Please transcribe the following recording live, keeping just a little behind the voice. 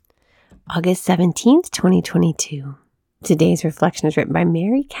August 17th, 2022. Today's reflection is written by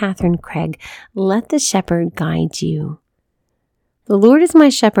Mary Catherine Craig. Let the shepherd guide you. The Lord is my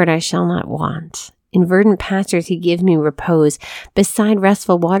shepherd, I shall not want. In verdant pastures he gives me repose. Beside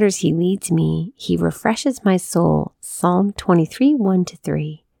restful waters he leads me. He refreshes my soul. Psalm 23,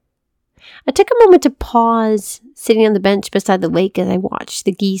 1-3. I took a moment to pause, sitting on the bench beside the lake as I watched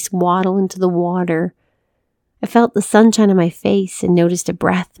the geese waddle into the water. I felt the sunshine on my face and noticed a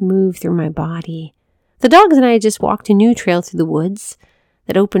breath move through my body. The dogs and I had just walked a new trail through the woods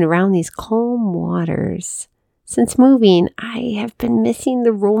that opened around these calm waters. Since moving, I have been missing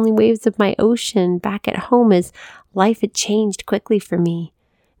the rolling waves of my ocean back at home as life had changed quickly for me.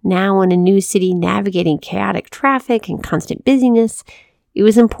 Now in a new city navigating chaotic traffic and constant busyness, it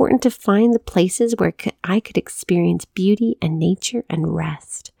was important to find the places where I could experience beauty and nature and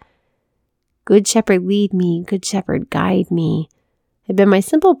rest. Good Shepherd lead me, Good Shepherd guide me, had been my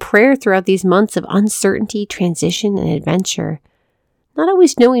simple prayer throughout these months of uncertainty, transition, and adventure. Not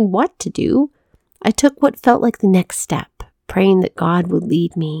always knowing what to do, I took what felt like the next step, praying that God would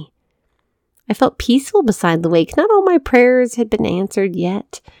lead me. I felt peaceful beside the lake. Not all my prayers had been answered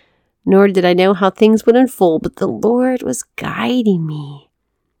yet, nor did I know how things would unfold, but the Lord was guiding me.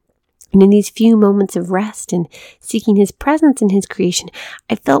 And in these few moments of rest and seeking His presence in His creation,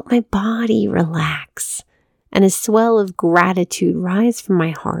 I felt my body relax and a swell of gratitude rise from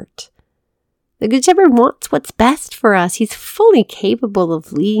my heart. The Good Shepherd wants what's best for us. He's fully capable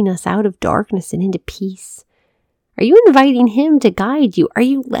of leading us out of darkness and into peace. Are you inviting Him to guide you? Are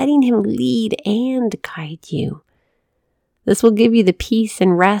you letting Him lead and guide you? This will give you the peace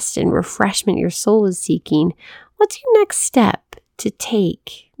and rest and refreshment your soul is seeking. What's your next step to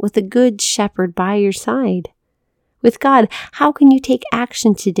take with a Good Shepherd by your side? With God, how can you take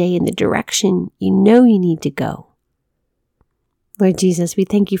action today in the direction you know you need to go? Lord Jesus, we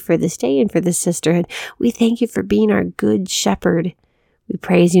thank you for this day and for this sisterhood. We thank you for being our Good Shepherd. We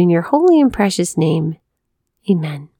praise you in your holy and precious name. Amen.